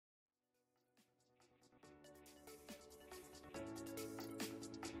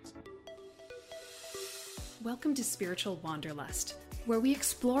Welcome to Spiritual Wanderlust, where we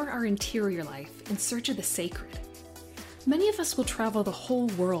explore our interior life in search of the sacred. Many of us will travel the whole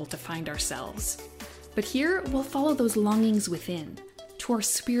world to find ourselves, but here we'll follow those longings within, to our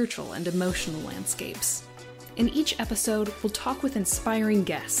spiritual and emotional landscapes. In each episode, we'll talk with inspiring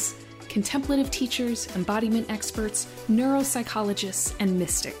guests, contemplative teachers, embodiment experts, neuropsychologists, and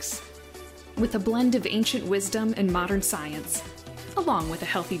mystics. With a blend of ancient wisdom and modern science, along with a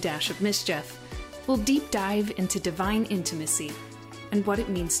healthy dash of mischief, we'll deep dive into divine intimacy and what it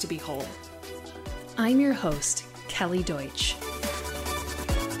means to be whole. I'm your host, Kelly Deutsch.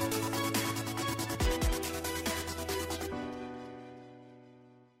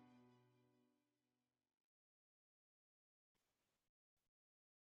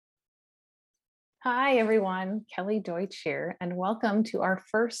 Hi, everyone. Kelly Deutsch here, and welcome to our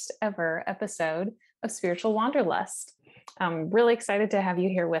first ever episode of Spiritual Wanderlust. I'm really excited to have you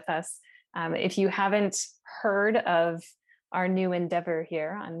here with us. If you haven't heard of our new endeavor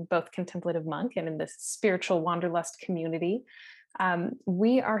here on both Contemplative Monk and in the Spiritual Wanderlust community,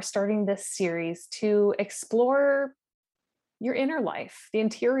 we are starting this series to explore your inner life, the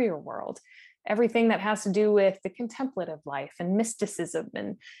interior world, everything that has to do with the contemplative life and mysticism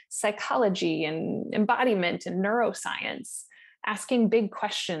and psychology and embodiment and neuroscience, asking big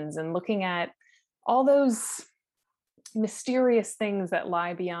questions and looking at all those mysterious things that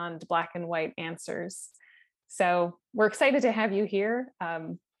lie beyond black and white answers. So we're excited to have you here.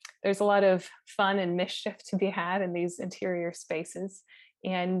 There's a lot of fun and mischief to be had in these interior spaces.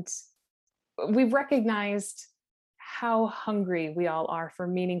 And we've recognized how hungry we all are for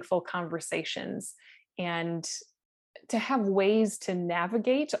meaningful conversations and to have ways to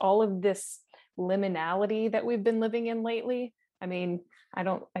navigate all of this liminality that we've been living in lately. I mean,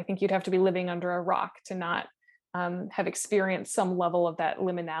 I think you'd have to be living under a rock to not have experienced some level of that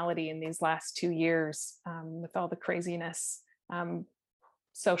liminality in these last 2 years with all the craziness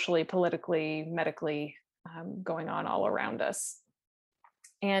socially, politically, medically going on all around us.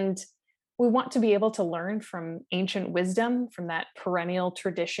 And we want to be able to learn from ancient wisdom, from that perennial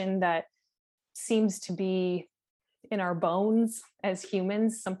tradition that seems to be in our bones as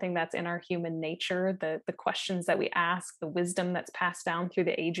humans, something that's in our human nature, the questions that we ask, the wisdom that's passed down through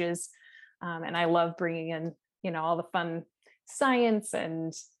the ages. And I love bringing in all the fun science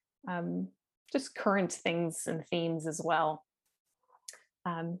and just current things and themes as well,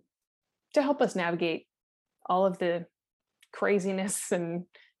 to help us navigate all of the craziness and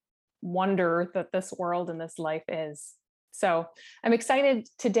wonder that this world and this life is. So I'm excited.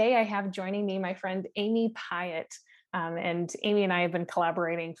 Today I have joining me my friend Amy Pyatt. And Amy and I have been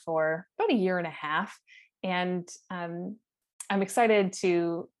collaborating for about 1.5 years. And I'm excited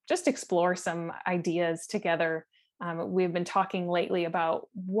to just explore some ideas together. We've been talking lately about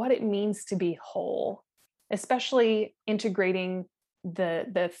what it means to be whole, especially integrating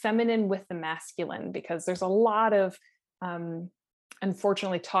the feminine with the masculine, because there's a lot of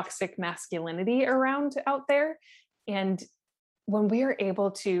unfortunately toxic masculinity around out there. And when we are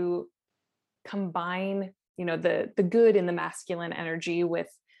able to combine, the good in the masculine energy with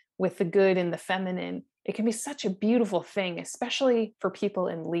the good in the feminine, it can be such a beautiful thing, especially for people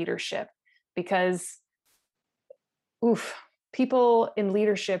in leadership, because people in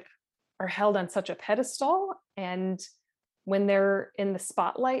leadership are held on such a pedestal. And when they're in the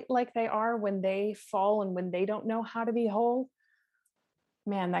spotlight like they are, when they fall and when they don't know how to be whole,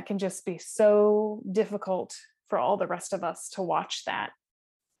 man, that can just be so difficult for all the rest of us to watch that.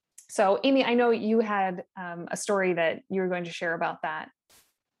 So Amy, I know you had a story that you were going to share about that.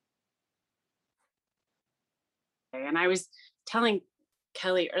 And I was telling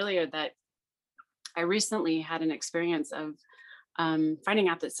Kelly earlier that I recently had an experience of finding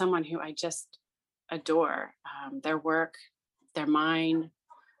out that someone who I just adore, their work, their mind.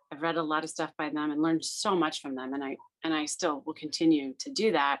 I've read a lot of stuff by them and learned so much from them, and I still will continue to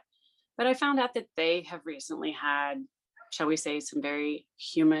do that. But I found out that they have recently had, shall we say, some very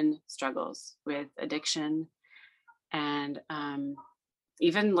human struggles with addiction and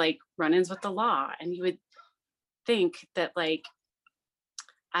even like run-ins with the law. And you would think that, like,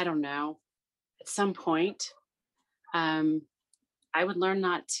 I don't know, at some point, I would learn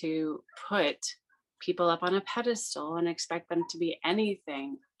not to put people up on a pedestal and expect them to be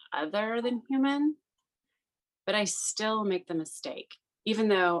anything other than human. But I still make the mistake, even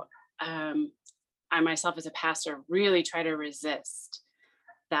though I myself as a pastor really try to resist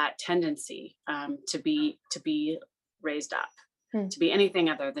that tendency to be raised up, to be anything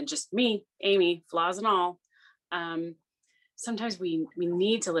other than just me, Amy, flaws and all. Sometimes we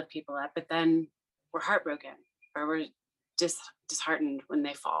need to lift people up, but then we're heartbroken or we're disheartened when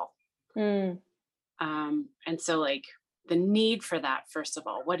they fall. And so like the need for that, first of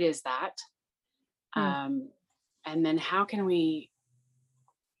all, what is that? Mm. And then how can we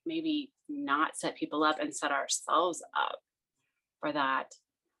maybe not set people up and set ourselves up for that?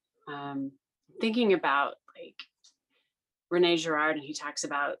 Um, Thinking about like Rene Girard, and he talks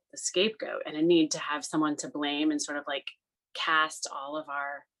about the scapegoat and a need to have someone to blame and sort of like cast all of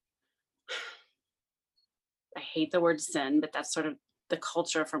our, I hate the word sin, but that's sort of the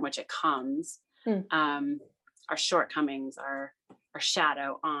culture from which it comes. Mm. Um, our shortcomings, our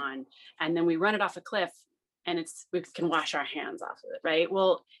shadow on, and then we run it off a cliff, and we can wash our hands off of it, right?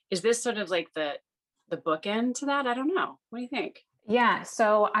 Well, is this sort of like the bookend to that? I don't know. What do you think? Yeah,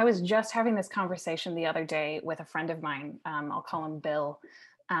 so I was just having this conversation the other day with a friend of mine. I'll call him Bill.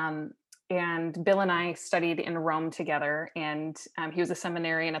 Um, and Bill and I studied in Rome together, and he was a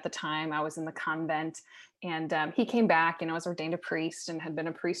seminarian at the time. I was in the convent, and he came back, was ordained a priest and had been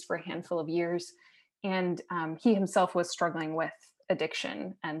a priest for a handful of years. And he himself was struggling with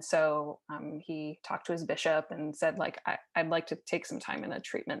addiction, and so he talked to his bishop and said, like, I'd like to take some time in a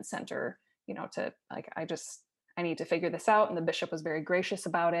treatment center, to like, I need to figure this out. And the bishop was very gracious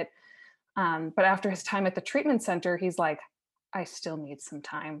about it. But after his time at the treatment center, he's like, I still need some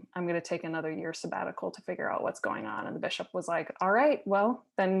time. I'm going to take another year sabbatical to figure out what's going on. And the bishop was like, all right, well,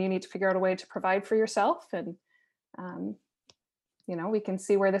 then you need to figure out a way to provide for yourself. And, um, we can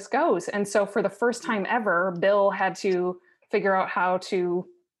see where this goes. And so for the first time ever, Bill had to figure out how to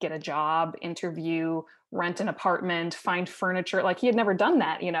get a job, interview, rent an apartment, find furniture. Like he had never done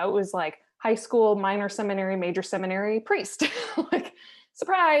that. It was like high school, minor seminary, major seminary, priest, like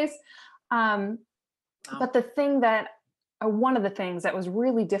surprise. Wow. But one of the things that was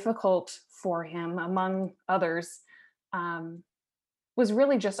really difficult for him, among others, was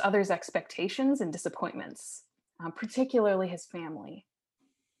really just others' expectations and disappointments, particularly his family.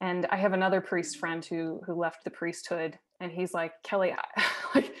 And I have another priest friend who left the priesthood, and he's like, Kelly,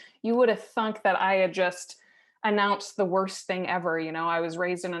 like, you would have thunk that I had just announced the worst thing ever. I was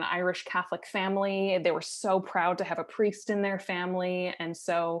raised in an Irish Catholic family. They were so proud to have a priest in their family. And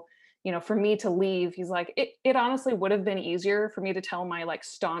so, for me to leave, he's like, it honestly would have been easier for me to tell my like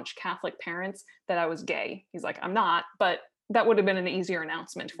staunch Catholic parents that I was gay. He's like, I'm not, but that would have been an easier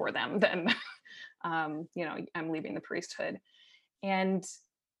announcement for them than, I'm leaving the priesthood. And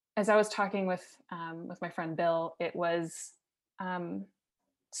as I was talking with my friend Bill, it was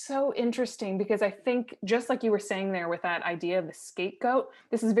so interesting because I think, just like you were saying there with that idea of the scapegoat,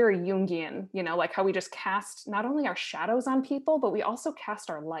 this is very Jungian, like how we just cast not only our shadows on people, but we also cast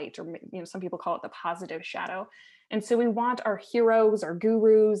our light, or some people call it the positive shadow. And so we want our heroes, our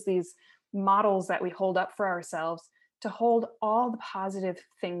gurus, these models that we hold up for ourselves, to hold all the positive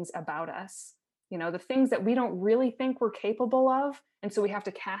things about us, the things that we don't really think we're capable of. And so we have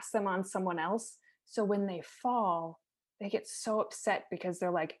to cast them on someone else. So when they fall, they get so upset because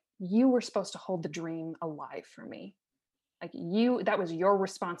they're like, you were supposed to hold the dream alive for me. Like that was your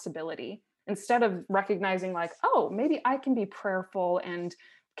responsibility. Instead of recognizing like, oh, maybe I can be prayerful and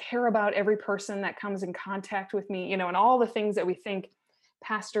care about every person that comes in contact with me, and all the things that we think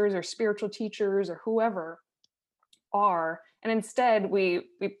pastors or spiritual teachers or whoever are. And instead we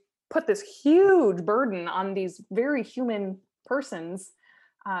put this huge burden on these very human persons.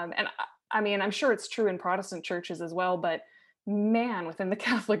 And I mean, I'm sure it's true in Protestant churches as well, but man, within the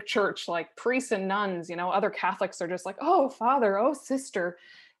Catholic Church, like priests and nuns, other Catholics are just like, oh, father, oh, sister.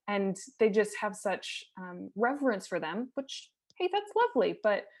 And they just have such reverence for them, which, hey, that's lovely,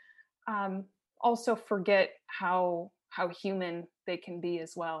 but also forget how human they can be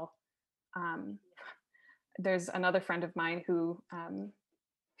as well. There's another friend of mine who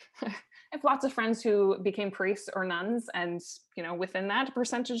I have lots of friends who became priests or nuns, and within that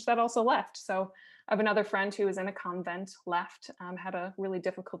percentage that also left. So I have another friend who was in a convent, left, had a really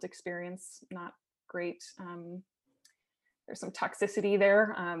difficult experience, not great. There's some toxicity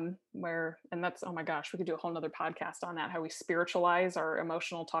there, and that's, oh my gosh, we could do a whole nother podcast on that, how we spiritualize our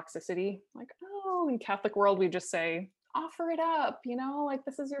emotional toxicity. Like, oh, in Catholic world, we just say, offer it up, like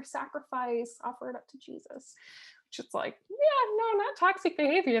this is your sacrifice, offer it up to Jesus. It's like, yeah, no, not toxic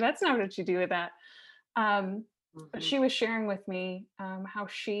behavior. That's not what you do with that. But she was sharing with me how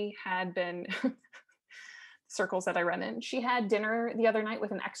she had been, circles that I run in, she had dinner the other night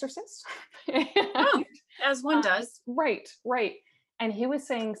with an exorcist. Oh, as one does. Right. And he was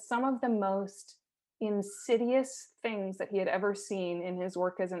saying some of the most insidious things that he had ever seen in his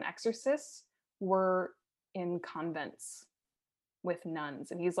work as an exorcist were in convents with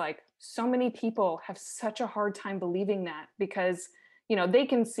nuns. And he's like, so many people have such a hard time believing that because they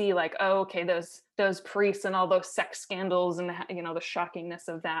can see like, oh, okay, those priests and all those sex scandals and the shockingness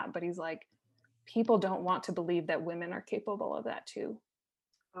of that, but he's like, people don't want to believe that women are capable of that too.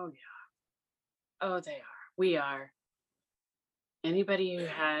 Oh yeah. Oh, they are. We are. Anybody who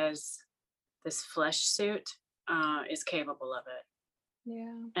has this flesh suit is capable of it.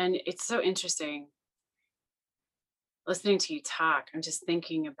 Yeah. And it's so interesting listening to you talk. I'm just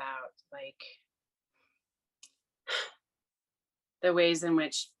thinking about like the ways in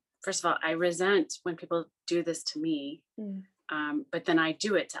which, first of all, I resent when people do this to me, Mm. but then I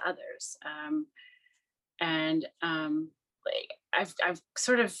do it to others. And like I've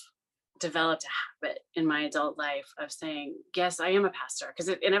sort of developed a habit in my adult life of saying, yes, I am a pastor, because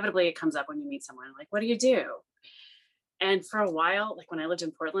inevitably it comes up when you meet someone like, what do you do? And for a while, like when I lived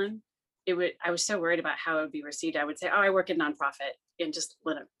in Portland, I was so worried about how it would be received. I would say, oh, I work in nonprofit, and just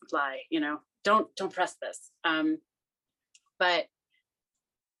let it lie, don't press this. But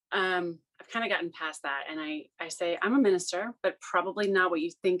I've kind of gotten past that. And I say, I'm a minister, but probably not what you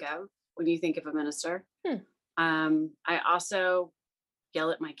think of when you think of a minister. Hmm. I also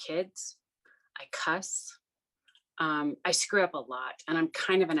yell at my kids. I cuss. I screw up a lot, and I'm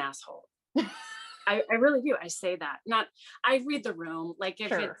kind of an asshole. I really do. I say that. Not, I read the room. Like if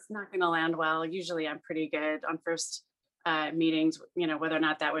Sure. it's not going to land well, usually I'm pretty good on first meetings, whether or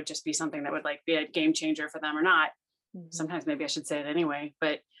not that would just be something that would like be a game changer for them or not. Mhm. Sometimes maybe I should say it anyway,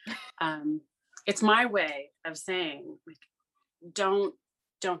 but it's my way of saying, like, don't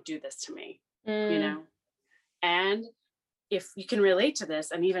do this to me, and if you can relate to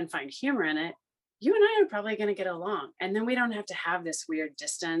this and even find humor in it, you and I are probably going to get along. And then we don't have to have this weird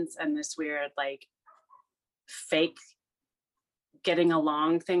distance and this weird, like, fake getting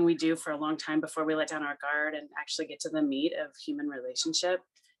along thing we do for a long time before we let down our guard and actually get to the meat of human relationship,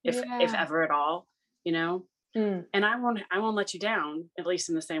 if Yeah. ever at all, Mm. And I won't let you down, at least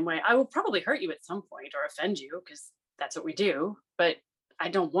in the same way. I will probably hurt you at some point or offend you, because that's what we do, but I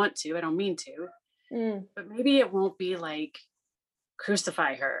don't want to, I don't mean to. Mm. But maybe it won't be like,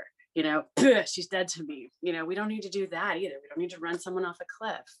 crucify her, she's dead to me. We don't need to do that either. We don't need to run someone off a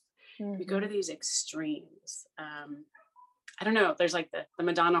cliff. We go to these extremes. I don't know. There's like the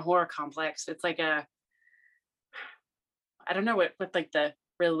Madonna horror complex. It's like I don't know what like the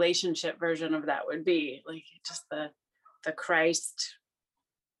relationship version of that would be. Like just the Christ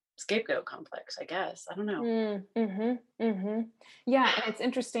scapegoat complex, I guess. I don't know. Yeah, and it's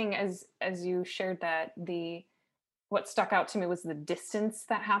interesting as you shared that, what stuck out to me was the distance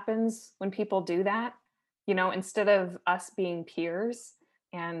that happens when people do that. Instead of us being peers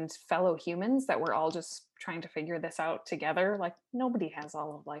and fellow humans that we're all just trying to figure this out together, like nobody has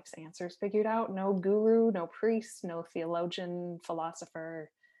all of life's answers figured out. No guru, no priest, no theologian, philosopher,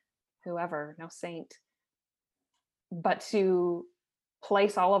 whoever, no saint. But to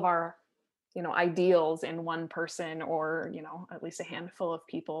place all of our ideals in one person, or at least a handful of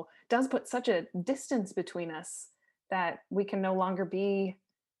people, does put such a distance between us that we can no longer be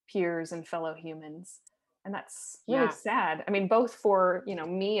peers and fellow humans. And that's really Yeah. sad. I mean, both for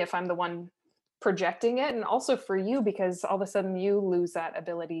me, if I'm the one projecting it, and also for you, because all of a sudden you lose that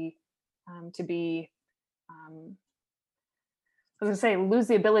ability to be I was gonna say, lose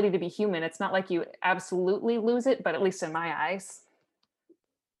the ability to be human. It's not like you absolutely lose it, but at least in my eyes.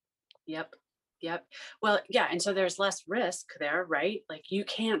 Yep. Yep. Well, yeah, and so there's less risk there, right? Like you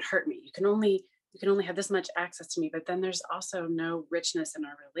can't hurt me. You can only have this much access to me, but then there's also no richness in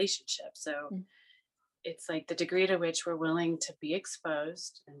our relationship. So Mm. it's like the degree to which we're willing to be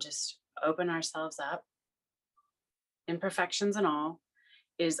exposed and just open ourselves up, imperfections and all,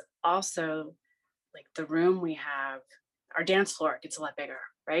 is also like the room we have, our dance floor gets a lot bigger,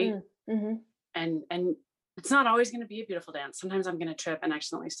 right? Mm. Mhm. And it's not always going to be a beautiful dance. Sometimes I'm going to trip and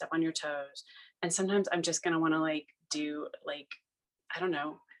accidentally step on your toes, and sometimes I'm just going to want to like do like, I don't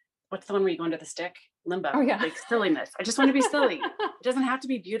know, what's the one where you go under the stick? Limbo. Oh, yeah. Like silliness. I just want to be silly. It doesn't have to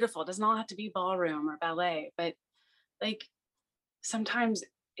be beautiful. It doesn't all have to be ballroom or ballet, but like sometimes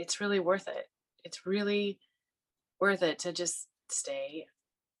it's really worth it. It's really worth it to just stay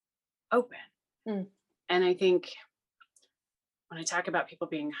open. Mm. And I think when I talk about people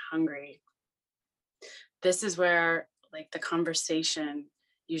being hungry, this is where like the conversation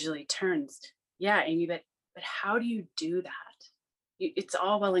usually turns. Yeah, Amy, but how do you do that? It's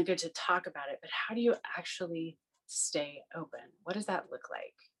all well and good to talk about it, but how do you actually stay open? What does that look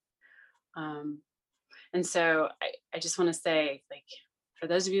like? And so I just want to say, like, for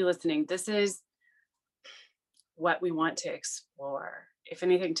those of you listening, this is what we want to explore. If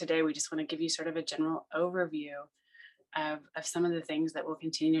anything, today we just want to give you sort of a general overview of some of the things that we'll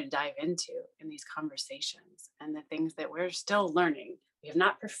continue to dive into in these conversations, and the things that we're still learning. We have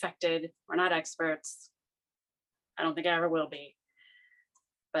not perfected, we're not experts. I don't think I ever will be.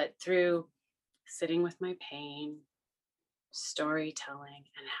 But through sitting with my pain, storytelling,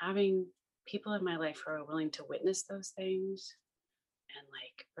 and having people in my life who are willing to witness those things and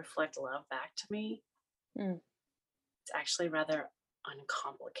like reflect love back to me, Mm. it's actually rather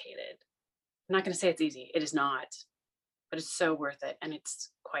uncomplicated. I'm not going to say it's easy. It is not, but it's so worth it. And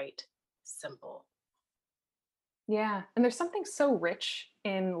it's quite simple. Yeah. And there's something so rich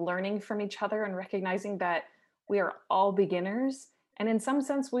in learning from each other and recognizing that we are all beginners. And in some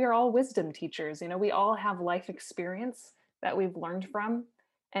sense, we are all wisdom teachers. We all have life experience that we've learned from.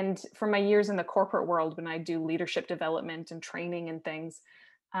 And from my years in the corporate world, when I do leadership development and training and things,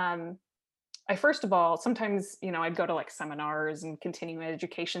 um, I first of all, sometimes, I'd go to like seminars and continuing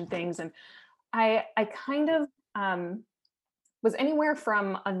education things. And I kind of was anywhere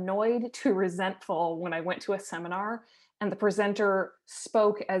from annoyed to resentful when I went to a seminar and the presenter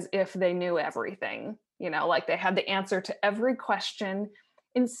spoke as if they knew everything, like they had the answer to every question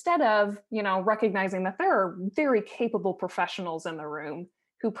instead of, recognizing that there are very capable professionals in the room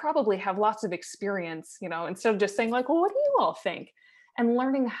who probably have lots of experience, instead of just saying, like, well, what do you all think? And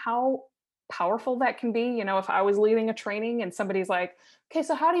learning how powerful that can be. If I was leading a training and somebody's like, okay,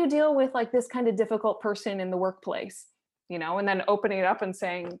 so how do you deal with like this kind of difficult person in the workplace? And then opening it up and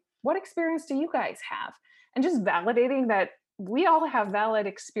saying, what experience do you guys have? And just validating that we all have valid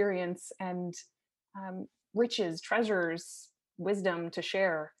experience and riches, treasures, wisdom to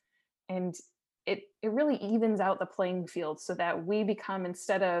share. And it really evens out the playing field so that we become,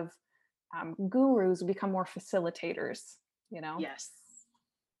 instead of gurus, we become more facilitators, Yes.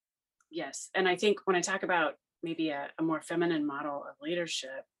 Yes. And I think when I talk about maybe a more feminine model of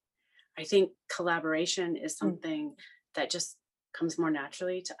leadership, I think collaboration is Mm, something that just comes more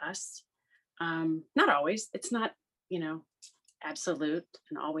naturally to us. Not always, it's not, you know, absolute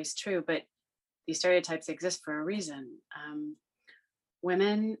and always true, but these stereotypes exist for a reason.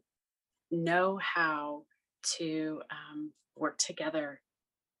 Women know how to work together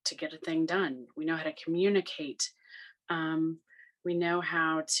to get a thing done. We know how to communicate. Um, we know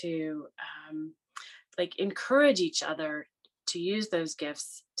how to like encourage each other to use those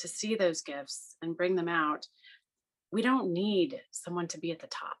gifts, to see those gifts and bring them out. We don't need someone to be at the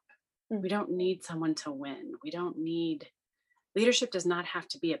top. mm, We don't need someone to win. We don't need leadership does not have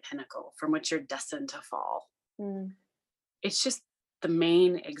to be a pinnacle from which you're destined to fall. mm. It's just the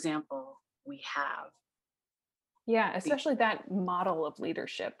main example we have. Yeah, Be- especially that model of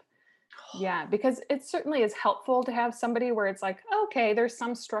leadership. Yeah, because it certainly is helpful to have somebody where it's like, okay, there's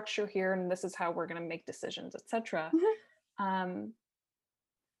some structure here, and this is how we're going to make decisions, etc. Mhm. Um,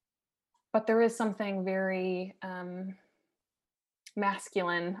 but there is something very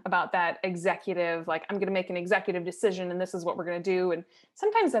masculine about that executive, like, I'm going to make an executive decision, and this is what we're going to do. And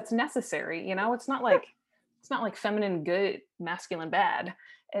sometimes that's necessary. It's not like feminine good, masculine bad.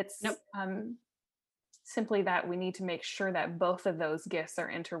 It's Nope. simply that we need to make sure that both of those gifts are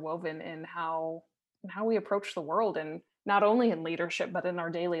interwoven in how we approach the world, and not only in leadership but in our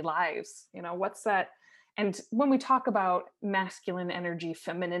daily lives. What's that? And when we talk about masculine energy,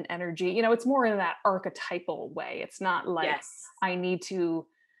 feminine energy, it's more in that archetypal way. It's not like Yes. I need to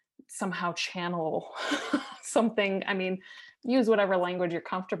somehow channel something. I mean, use whatever language you're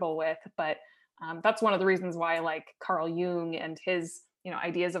comfortable with, but that's one of the reasons why I like Carl Jung and his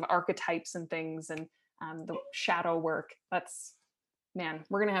ideas of archetypes and things, and the shadow work. That's, man,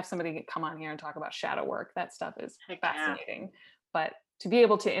 we're gonna have somebody come on here and talk about shadow work. That stuff is Heck yeah. fascinating. But to be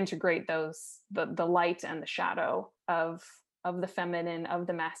able to integrate those, the light and the shadow of the feminine, of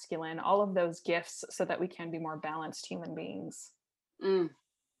the masculine, all of those gifts, so that we can be more balanced human beings. Mm,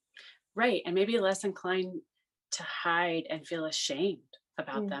 right. And maybe less inclined to hide and feel ashamed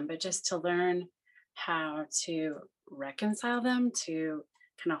about Mm, them, but just to learn how to reconcile them, to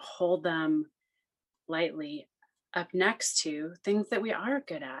kind of hold them lightly up next to things that we are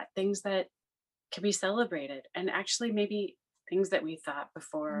good at, things that can be celebrated, and actually maybe things that we thought mm,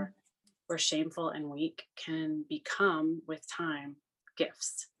 before were shameful and weak can become with time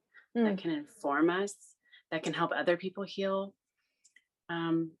gifts that mm, can inform us, that can help other people heal,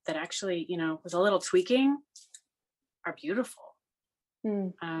 that actually, with a little tweaking are beautiful.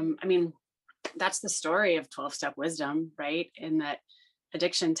 mm, I mean, that's the story of 12-step wisdom, right? In that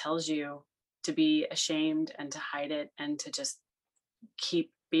addiction tells you to be ashamed and to hide it and to just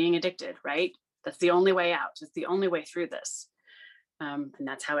keep being addicted, right? That's the only way out. It's the only way through this. And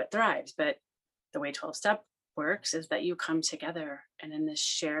that's how it thrives. But the way 12-step works is that you come together and in this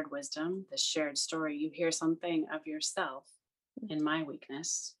shared wisdom, this shared story, you hear something of yourself in my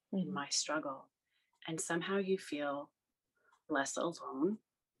weakness, in mhm, my struggle. And somehow you feel less alone.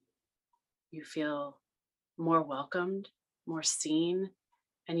 You feel more welcomed, more seen,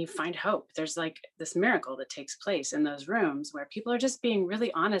 and you find hope. There's like this miracle that takes place in those rooms where people are just being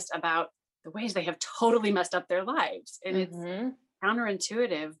really honest about the ways they have totally messed up their lives. And it's Hmm.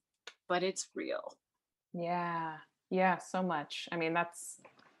 counterintuitive, but it's real. Yeah. Yeah. So much. I mean, that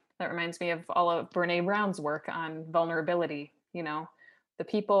reminds me of all of Brene Brown's work on vulnerability.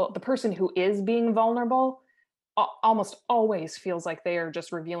 The person who is being vulnerable almost always feels like they are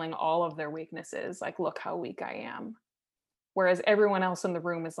just revealing all of their weaknesses. Like, look how weak I am. Whereas everyone else in the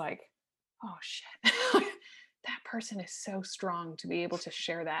room is like, oh shit, that person is so strong to be able to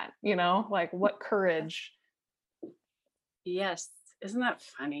share that, like what courage. Yes. Isn't that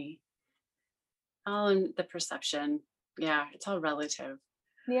funny? All in the perception. Yeah, it's all relative.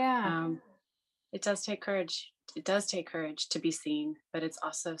 Yeah. Um, it does take courage. It does take courage to be seen, but it's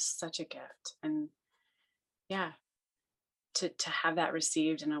also such a gift. And yeah, to have that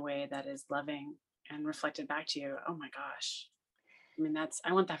received in a way that is loving and reflected back to you. Oh my gosh. I mean,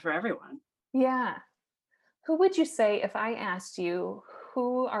 I want that for everyone. Yeah. Who would you say, if I asked you,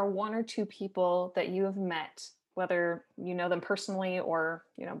 who are one or two people that you have met, whether you know them personally or,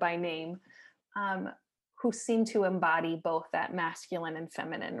 by name, um, who seem to embody both that masculine and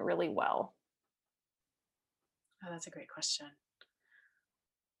feminine really well? Oh, that's a great question.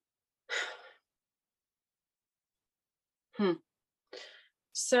 Hmm.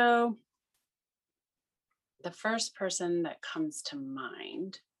 So the first person that comes to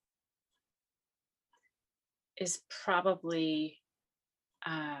mind is probably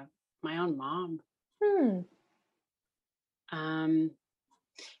uh, my own mom. Hmm. Um,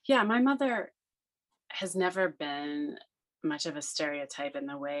 yeah, my mother has never been much of a stereotype in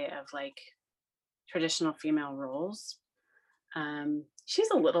the way of like traditional female roles. She's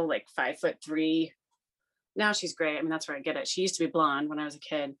a little like 5'3". Now she's gray. I mean, that's where I get it. She used to be blonde when I was a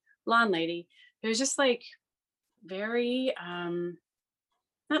kid, blonde lady who was just like very,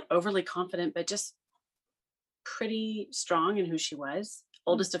 not overly confident, but just pretty strong in who she was.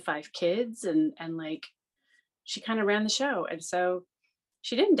 Hmm. Oldest of five kids, and like she kind of ran the show, and so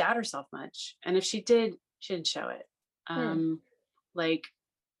she didn't doubt herself much. And if she did, she didn't show it. Hmm. Um, like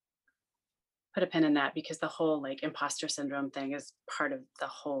put a pin in that because the whole like imposter syndrome thing is part of the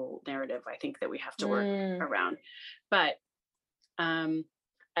whole narrative I think that we have to work Mm. around. But um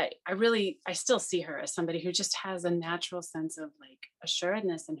I still see her as somebody who just has a natural sense of like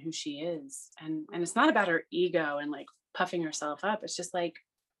assuredness in who she is. And it's not about her ego and like puffing herself up. It's just like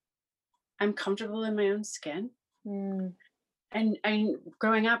I'm comfortable in my own skin. Mm. And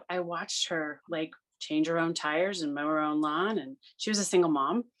growing up, I watched her like change her own tires and mow her own lawn. And she was a single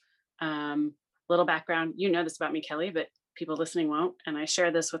mom. Um, Little background, you know this about me, Kelly, but people listening won't. And I share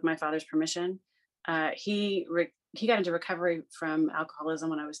this with my father's permission. He got into recovery from alcoholism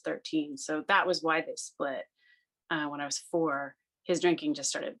when I was 13, so that was why they split. When I was 4, his drinking just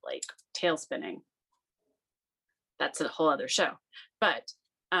started like tail spinning. That's a whole other show. But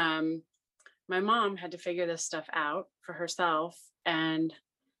um, my mom had to figure this stuff out for herself, and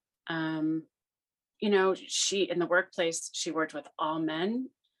um, she in the workplace she worked with all men,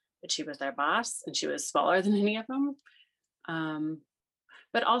 but she was their boss and she was smaller than any of them. um,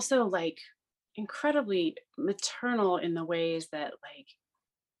 but also like incredibly maternal in the ways that like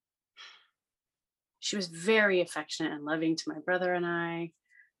she was very affectionate and loving to my brother and I,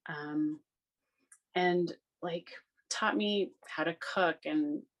 um, and like taught me how to cook,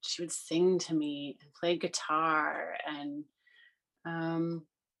 and she would sing to me and play guitar. And um,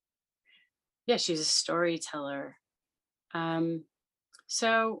 yeah, she's a storyteller. um,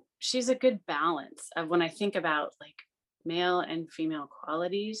 So she's a good balance of when I think about like male and female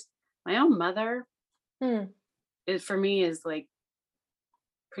qualities. My own mother Hmm. is for me is like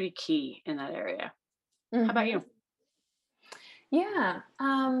pretty key in that area. How about Mhm. you? Yeah.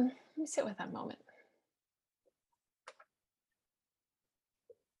 Let me sit with that moment.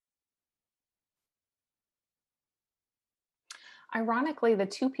 Ironically, the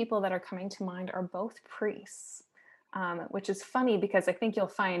two people that are coming to mind are both priests, which is funny because I think you'll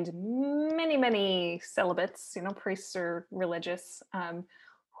find many, many celibates, priests or religious,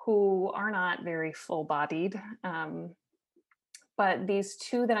 who are not very full bodied. But these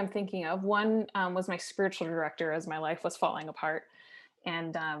two that I'm thinking of, one was my spiritual director as my life was falling apart.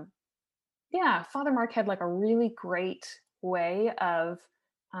 And yeah, Father Mark had like a really great way of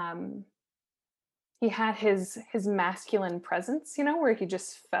um, he had his masculine presence, where he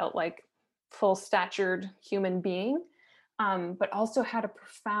just felt like full statured human being, but also had a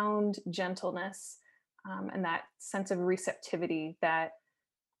profound gentleness, and that sense of receptivity that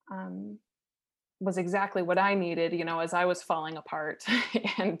um, was exactly what I needed, as I was falling apart.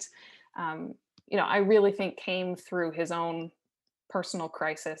 And I really think came through his own personal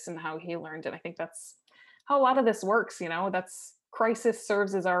crisis and how he learned it. I think that's how a lot of this works, that's crisis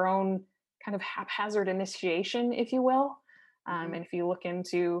serves as our own kind of haphazard initiation, if you will. Mhm. And if you look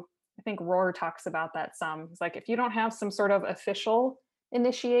into, I think Rohr talks about that some. It's like if you don't have some sort of official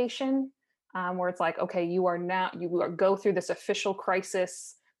initiation, where it's like, okay, go through this official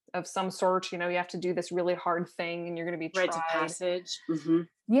crisis of some sort. You have to do this really hard thing, and you're going to be Rites of tried. passage. Hmm.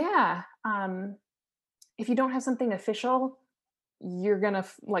 Yeah. If you don't have something official, you're gonna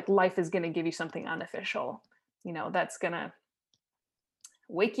like life is gonna give you something unofficial. That's gonna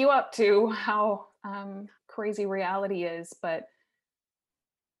wake you up to how crazy reality is. But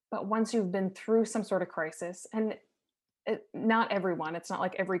once you've been through some sort of crisis, and not everyone, it's not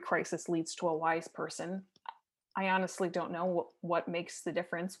like every crisis leads to a wise person. I honestly don't know what makes the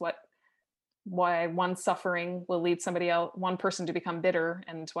difference. Why one suffering will lead one person to become bitter,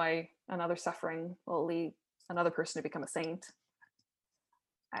 and why another suffering will lead another person to become a saint.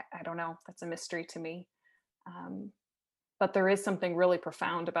 I don't know. That's a mystery to me. Um, but there is something really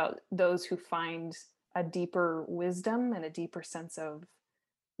profound about those who find a deeper wisdom and a deeper sense of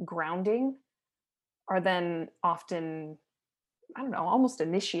grounding are then often, I don't know, almost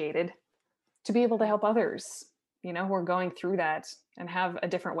initiated to be able to help others, who are going through that and have a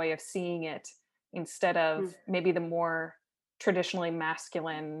different way of seeing it instead of maybe the more traditionally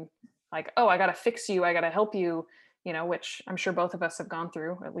masculine, like, oh, I got to fix you, I got to help you, which I'm sure both of us have gone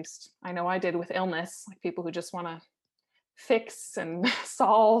through. At least I know I did with illness, like people who just want to fix and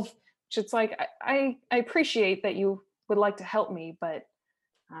solve, which it's like, I appreciate that you would like to help me, but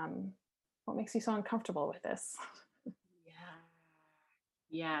um, what makes you so uncomfortable with this? Yeah.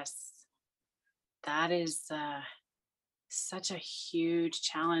 Yes. That is such a huge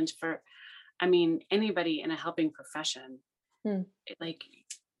challenge for, I mean, anybody in a helping profession. Hmm. Like,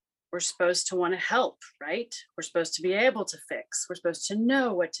 we're supposed to want to help, right? We're supposed to be able to fix. We're supposed to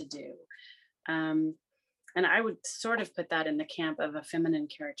know what to do. Um, and I would sort of put that in the camp of a feminine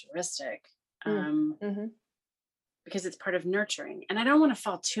characteristic, Mm. um, Hmm. because it's part of nurturing. And I don't want to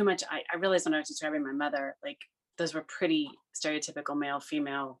fall too much. I realized when I was describing my mother, like those were pretty stereotypical male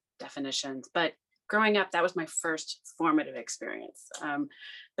female definitions. But growing up, that was my first formative experience.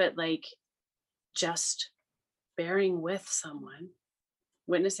 But like just bearing with someone,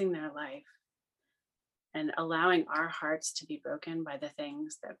 witnessing their life, and allowing our hearts to be broken by the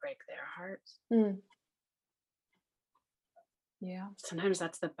things that break their hearts. Mm. Yeah. Sometimes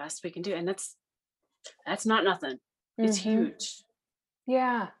that's the best we can do. And that's not nothing. It's Hmm. huge.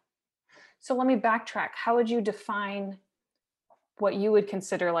 Yeah. So let me backtrack. How would you define what you would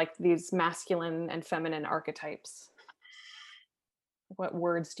consider like these masculine and feminine archetypes? What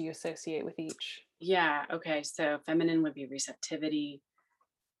words do you associate with each? Yeah. Okay. So feminine would be receptivity,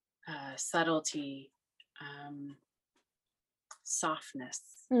 subtlety, um,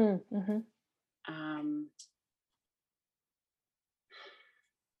 softness, Mm-hmm. um,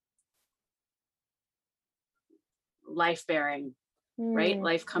 life bearing, right?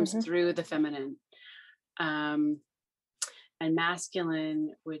 Life comes Mm-hmm. through the feminine. Um, and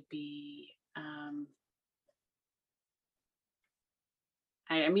masculine would be,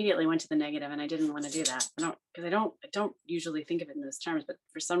 I immediately went to the negative, and I didn't want to do that. I don't usually think of it in those terms, but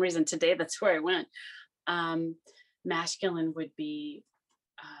for some reason today that's where I went. Um, Masculine would be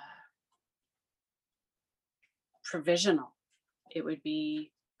provisional. It would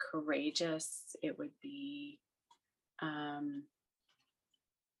be courageous. It would be, um,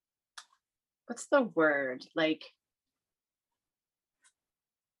 what's the word? Like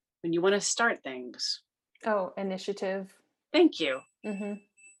when you want to start things. Oh, initiative. Thank you. Mm-hmm.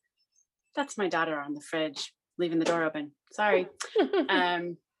 That's my daughter on the fridge, leaving the door open. Sorry.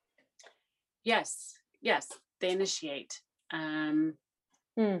 Um, yes, yes, they initiate. Mm.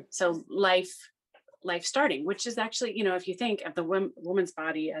 So life starting, which is actually, if you think of the woman's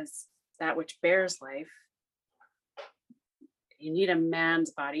body as that which bears life, you need a man's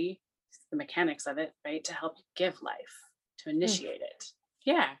body, the mechanics of it, right, to help give life, to Mm. initiate it.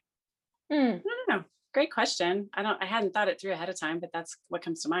 Yeah. Mm. I don't know. Great question. I hadn't thought it through ahead of time, but that's what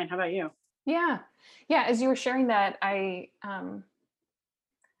comes to mind. How about you? Yeah. Yeah. As you were sharing that, I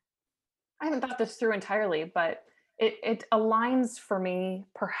haven't thought this through entirely, but it aligns for me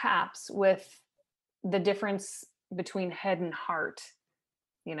perhaps with the difference between head and heart.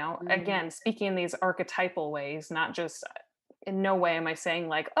 Mm, Again, speaking in these archetypal ways, not just in no way am I saying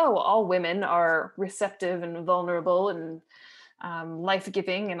like, oh, all women are receptive and vulnerable and life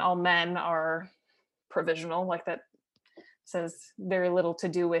giving, and all men are provisional. Like that says very little to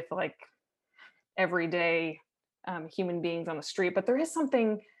do with like everyday human beings on the street. But there is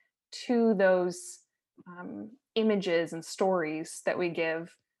something to those images and stories that we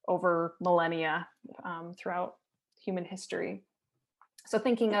give over millennia throughout human history. So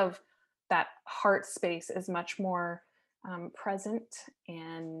thinking of that heart space is much more present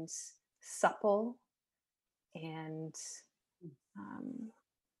and supple and um,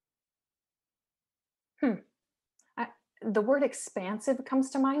 hmm, I, the word expansive comes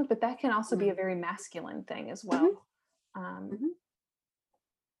to mind, but that can also be a Mm. very masculine thing as Mhm, well. Um, mhm.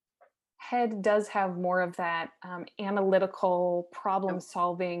 Head does have more of that analytical problem Oh,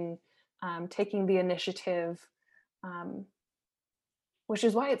 solving, taking the initiative, um, which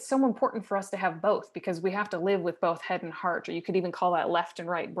is why it's so important for us to have both, because we have to live with both head and heart, or you could even call that left and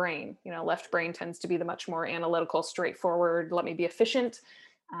right brain. Left brain tends to be the much more analytical, straightforward, let me be efficient.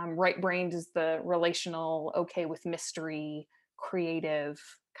 Right brain is the relational, okay with mystery, creative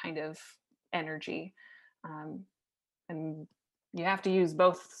kind of energy. Um, and you have to use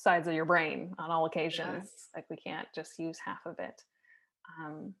both sides of your brain on all yeah. occasions. Like we can't just use half of it.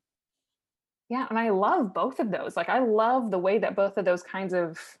 Um, yeah, and I love both of those. Like I love the way that both of those kinds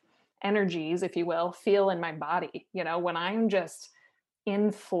of energies, if you will, feel in my body. When I'm just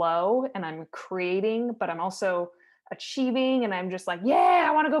in flow and I'm creating, but I'm also achieving and I'm just like, yeah,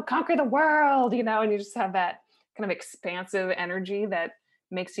 I want to go conquer the world, and you just have that kind of expansive energy that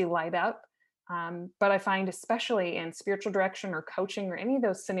makes you light up. But I find, especially in spiritual direction or coaching or any of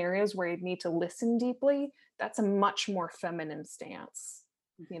those scenarios where you need to listen deeply, that's a much more feminine stance,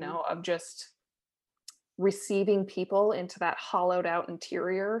 Mhm. of just receiving people into that hollowed out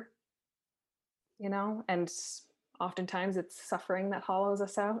interior, and oftentimes it's suffering that hollows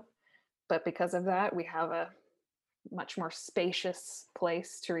us out. But because of that, we have a much more spacious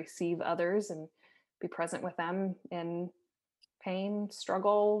place to receive others and be present with them in pain,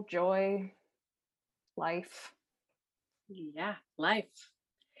 struggle, joy, life. Yeah, life.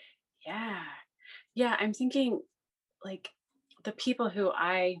 Yeah. Yeah, I'm thinking like the people who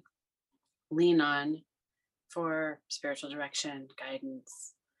I lean on for spiritual direction,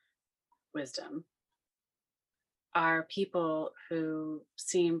 guidance, wisdom are people who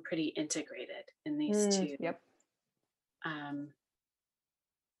seem pretty integrated in these two, Yep. um,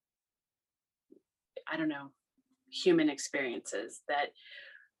 I don't know, human experiences that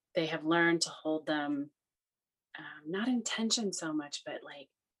they have learned to hold them, not in tension so much, but like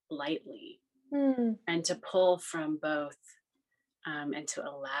lightly, Mm, and to pull from both, and to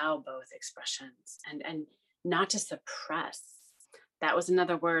allow both expressions and not to suppress. That was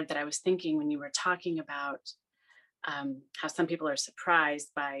another word that I was thinking when you were talking about, how some people are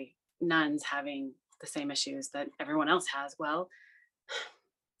surprised by nuns having the same issues that everyone else has. Well,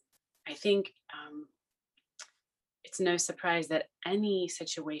 I think, it's no surprise that any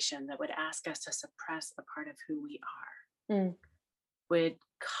situation that would ask us to suppress a part of who we are mm, would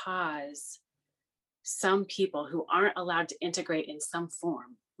cause some people who aren't allowed to integrate in some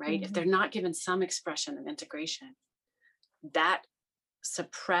form, right? If mhm. they're not given some expression of integration, that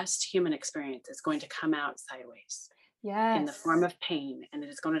suppressed human experience is going to come out sideways in the form Yes. of pain, and it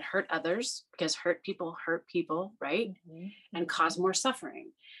is going to hurt others because hurt people, right? Mhm, And mhm. cause more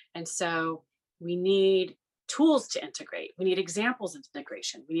suffering. And so we need tools to integrate. We need examples of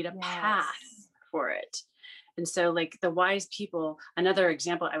integration. We need a path Yes. for it. And so, like the wise people, another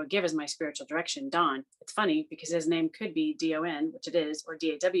example I would give is my spiritual direction, Don. It's funny because his name could be Don, which it is, or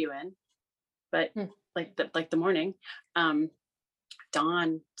Dawn, but Mm, like the morning.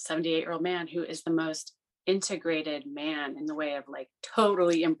 Don, 78-year-old man who is the most integrated man in the way of like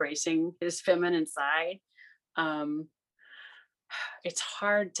totally embracing his feminine side. Um, it's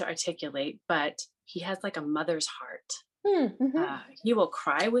hard to articulate, but he has like a mother's heart. mm, mhm, He will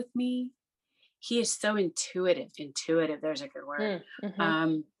cry with me. He is so intuitive. Intuitive, there's a good word. mm, mhm,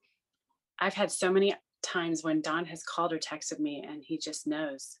 Um, I've had so many times when Don has called or texted me and he just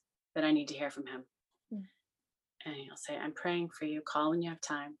knows that I need to hear from him. mm. And he'll say, I'm praying for you. Call when you have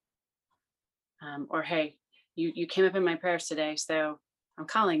time. Or, hey, you came up in my prayers today. So I'm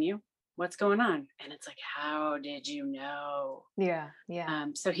calling you. What's going on? And it's like, how did you know? Yeah, yeah.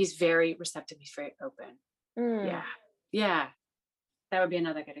 So he's very receptive. He's very open. Mm, Yeah. Yeah. That would be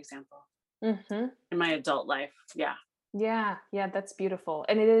another good example mhm. in my adult life. Yeah. Yeah, yeah, that's beautiful.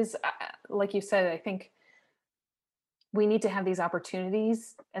 And it is, like you said, I think we need to have these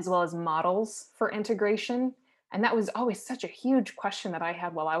opportunities as well as models for integration. And that was always such a huge question that I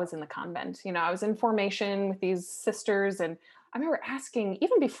had while I was in the convent. I was in formation with these sisters, and I remember asking,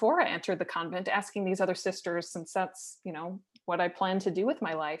 even before I entered the convent, asking these other sisters, since that's, what I plan to do with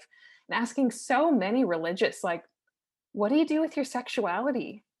my life, and asking so many religious, like, what do you do with your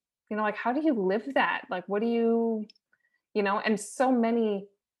sexuality? Like, how do you live that? Like, what do you, and so many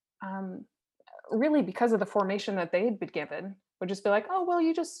um, really because of the formation that they had been given, would just be like, oh, well,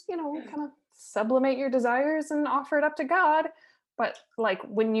 you just, kind of sublimate your desires and offer it up to God. But like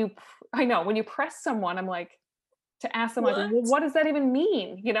I know when you press someone, I'm like, to ask them, like, well, What? what does that even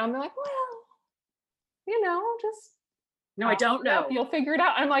mean? And they're like, well, just No, I offer don't it up, know. you'll figure it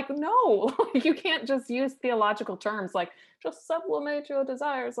out. I'm like, no, you can't just use theological terms like just sublimate your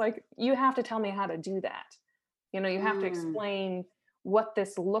desires. Like, you have to tell me how to do that. You have to Mm, explain what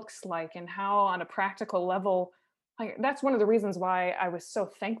this looks like and how, on a practical level. Like, that's one of the reasons why I was so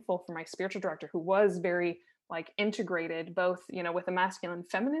thankful for my spiritual director, who was very like integrated, both, with the masculine and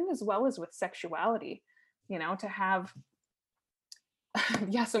feminine, as well as with sexuality, to have,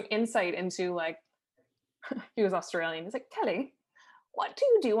 yeah, some insight into, like, he was Australian. He's like, Kelly, what do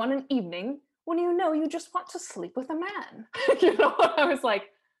you do on an evening when you just want to sleep with a man? I was like,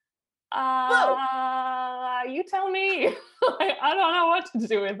 whoa, you tell me. I don't know what to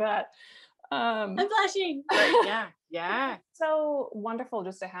do with that. I'm Um, blushing. But yeah, so wonderful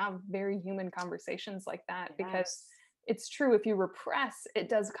just to have very human conversations like that, because yes. it's true, if you repress, it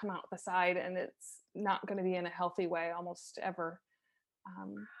does come out the side, and it's not going to be in a healthy way almost ever.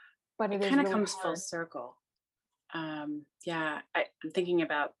 Um, but It it is kind of really comes full hard. circle. Yeah, I'm thinking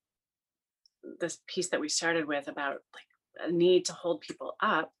about this piece that we started with about like a need to hold people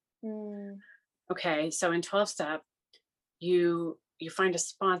up. Mm, Okay, so in 12 step, you find a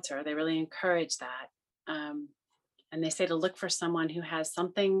sponsor. They really encourage that. Um, and they say to look for someone who has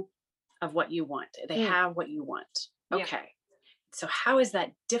something of what you want. They mm, have what you want. yeah. Okay. So how is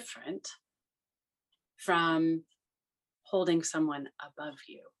that different from holding someone above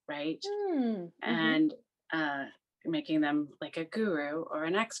you, right? Mm, mhm. And uh, making them like a guru or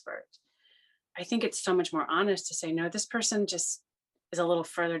an expert. I think it's so much more honest to say, no, this person just is a little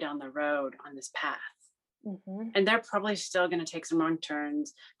further down the road on this path. Mhm. And they're probably still going to take some wrong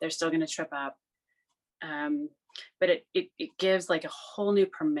turns. They're still going to trip up. Um, but it gives like a whole new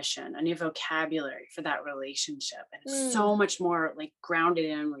permission, a new vocabulary for that relationship. And it's Mm, so much more like grounded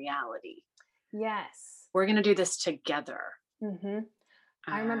in reality. yes. We're going to do this together. Mhm.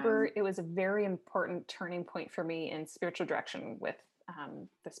 I remember Um, it was a very important turning point for me in spiritual direction with,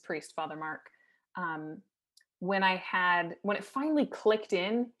 this priest, Father Mark. Um, when it finally clicked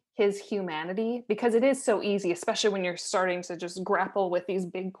in, his humanity, because it is so easy, especially when you're starting to just grapple with these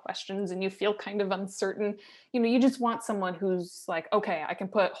big questions and you feel kind of uncertain. You just want someone who's like, okay, I can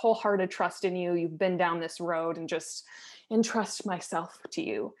put wholehearted trust in you. You've been down this road, and just entrust myself to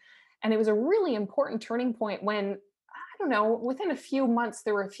you. And it was a really important turning point when, I don't know, within a few months,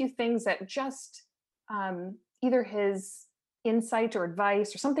 there were a few things that just, either his insight or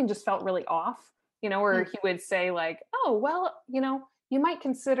advice or something just felt really off, or hmm, he would say, like, oh, well, you might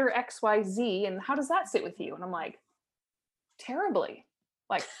consider XYZ, and how does that sit with you? And I'm like, terribly.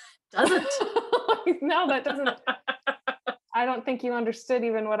 Like, doesn't. like, no, that doesn't, I don't think you understood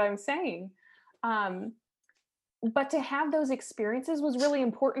even what I'm saying. Um, but to have those experiences was really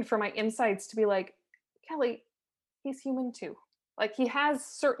important for my insights to be like, Kelly, he's human too. Like, he's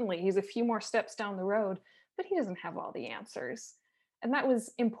a few more steps down the road, but he doesn't have all the answers. And that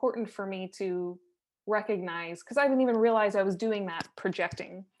was important for me to recognize, because I didn't even realize I was doing that,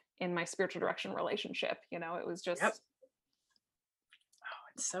 projecting in my spiritual direction relationship. It was Yep. just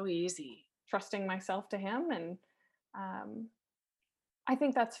It's so easy. trusting myself to him. And um, I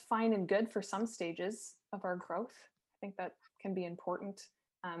think that's fine and good for some stages of our growth. I think that can be important,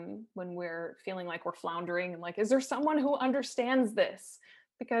 when we're feeling like we're floundering and like, is there someone who understands this?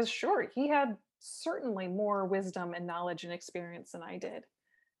 Because sure, he had certainly more wisdom and knowledge and experience than I did.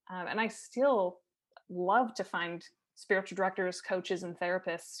 And I still love to find spiritual directors, coaches, and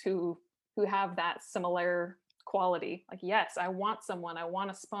therapists who have that similar quality. Like, yes, I want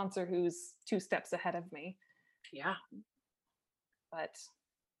a sponsor who's two steps ahead of me. Yeah. But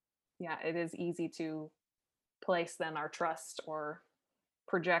yeah, it is easy to place then our trust or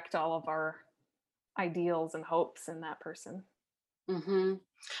project all of our ideals and hopes in that person. Hmm.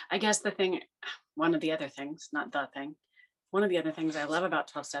 I guess one of the other things, not the thing, one of the other things I love about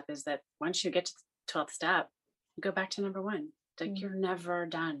 12 step is that once you get to the 12th step, you go back to number one. Like you're never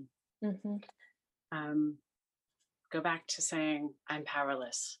done. Mm-hmm. Um, go back to saying, I'm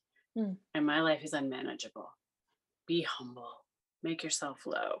powerless Mm. and my life is unmanageable. Be humble, make yourself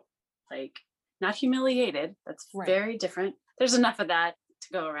low, like not humiliated. That's Right. very different. There's enough of that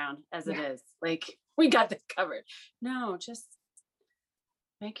to go around as it Yeah. is. Like we got this covered. No, just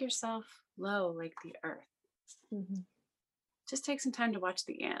make yourself low like the earth. Mm-hmm. Just take some time to watch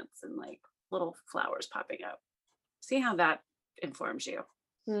the ants and like little flowers popping up. See how that informs you.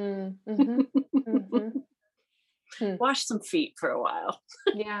 Mm-hmm. Mm-hmm. Hmm. Wash some feet for a while.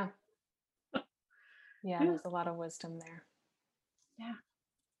 Yeah. Yeah, Yeah. there's a lot of wisdom there.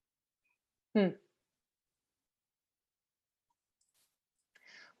 Yeah.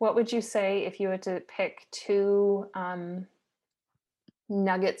 What would you say if you had to pick two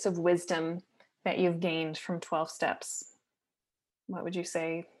nuggets of wisdom that you've gained from 12 steps? What would you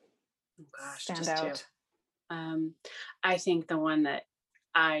say Oh gosh, stand just two. out? I think the one that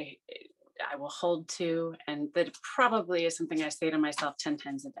I will hold to, and that probably is something I say to myself 10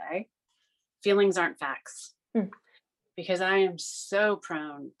 times a day. Feelings aren't facts. Hmm. Because I am so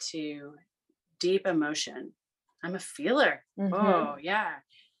prone to deep emotion. I'm a feeler. Mhm. Oh, yeah.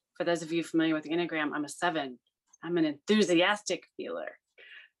 For those of you familiar with the Enneagram, I'm a 7. I'm an enthusiastic feeler.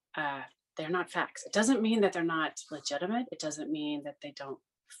 They're not facts. It doesn't mean that they're not legitimate. It doesn't mean that they don't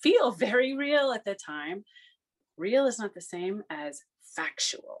feel very real at the time. Real is not the same as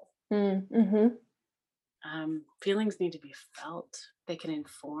factual. Mm-hmm. Feelings need to be felt. They can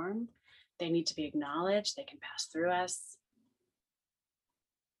inform. They need to be acknowledged. They can pass through us,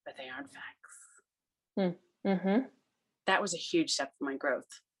 but they aren't facts. Mm-hmm. That was a huge step for my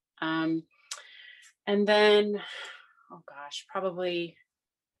growth. And then, oh gosh, probably,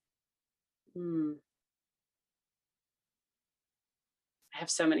 I have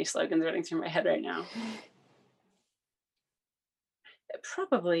so many slogans running through my head right now.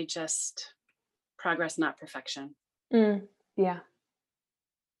 Probably just progress, not perfection. Yeah.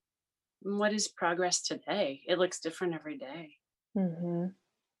 What is progress today? It looks different every day. Mm-hmm.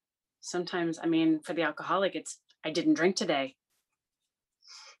 Sometimes, I mean, for the alcoholic, it's I didn't drink today.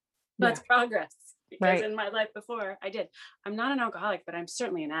 That's progress, because in my life before I did. I'm not an alcoholic, but I'm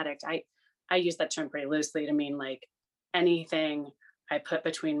certainly an addict. I use that term pretty loosely to mean like anything I put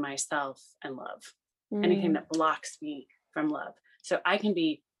between myself and love, anything that blocks me from love. So I can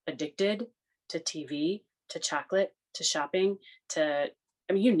be addicted to TV, to chocolate, to shopping, to,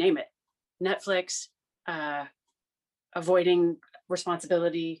 I mean, you name it, Netflix, avoiding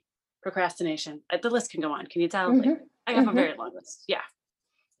responsibility, procrastination. The list can go on. Can you tell? Like, I have a very long list. Yeah.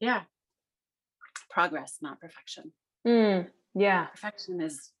 Progress, not perfection. Yeah. Perfection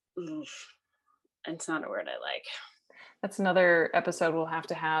is, it's not a word I like. That's another episode we'll have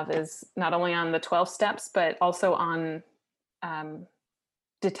to have, is not only on the 12 steps, but also on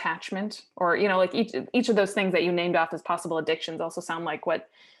detachment, or, you know, like each of those things that you named off as possible addictions also sound like what,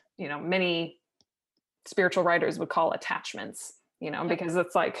 you know, many spiritual writers would call attachments, you know, because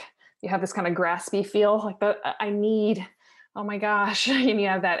it's like you have this kind of graspy feel, like, but I need, oh my gosh, and you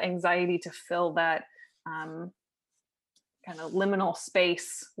have that anxiety to fill that kind of liminal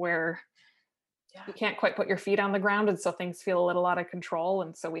space where you can't quite put your feet on the ground, and so things feel a little out of control,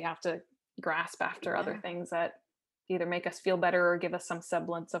 and so we have to grasp after other things that either make us feel better or give us some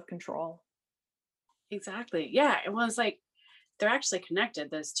semblance of control. Exactly. Yeah. Well, it's like they're actually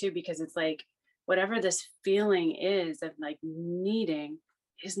connected, those two, because it's like whatever this feeling is of like needing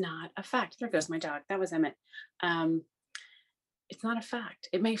is not a fact. There goes my dog. That was Emmett. It's not a fact.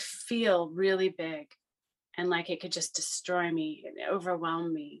 It may feel really big and like it could just destroy me and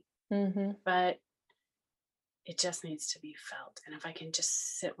overwhelm me, but it just needs to be felt. And if I can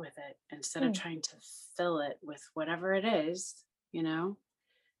just sit with it instead of trying to fill it with whatever it is, you know,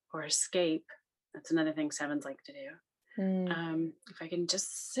 or escape, that's another thing sevens like to do. If I can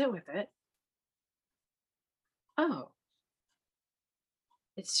just sit with it,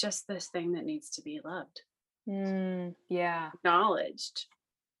 it's just this thing that needs to be loved. Yeah. Acknowledged.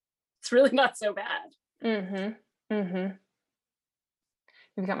 It's really not so bad.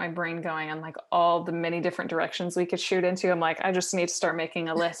 You've got my brain going on like all the many different directions we could shoot into. I'm like, I just need to start making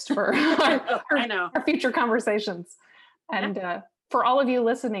a list for our future conversations. And for all of you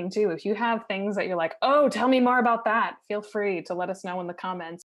listening too, if you have things that you're like, oh, tell me more about that, feel free to let us know in the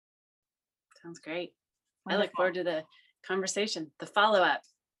comments. Sounds great. Wonderful. I look forward to the conversation, the follow-up.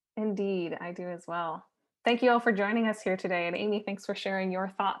 Indeed, I do as well. Thank you all for joining us here today. And Amy, thanks for sharing your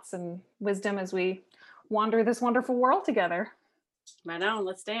thoughts and wisdom as we wander this wonderful world together. Right on,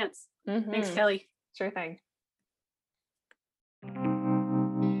 let's dance. Thanks, Kelly. Sure thing.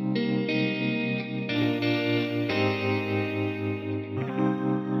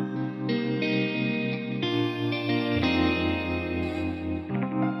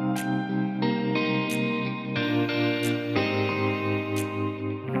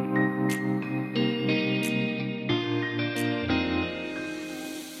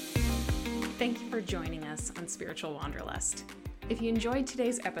 Thank you for joining us on Spiritual Wanderlust. If you enjoyed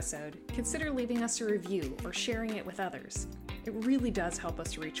today's episode, consider leaving us a review or sharing it with others. It really does help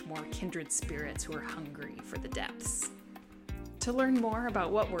us reach more kindred spirits who are hungry for the depths. To learn more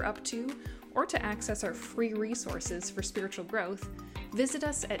about what we're up to, or to access our free resources for spiritual growth, Visit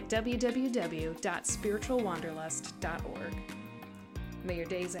us at www.spiritualwanderlust.org. May your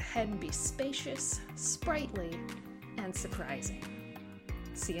days ahead be spacious, sprightly, and surprising.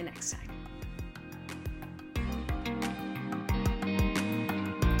 See you next time.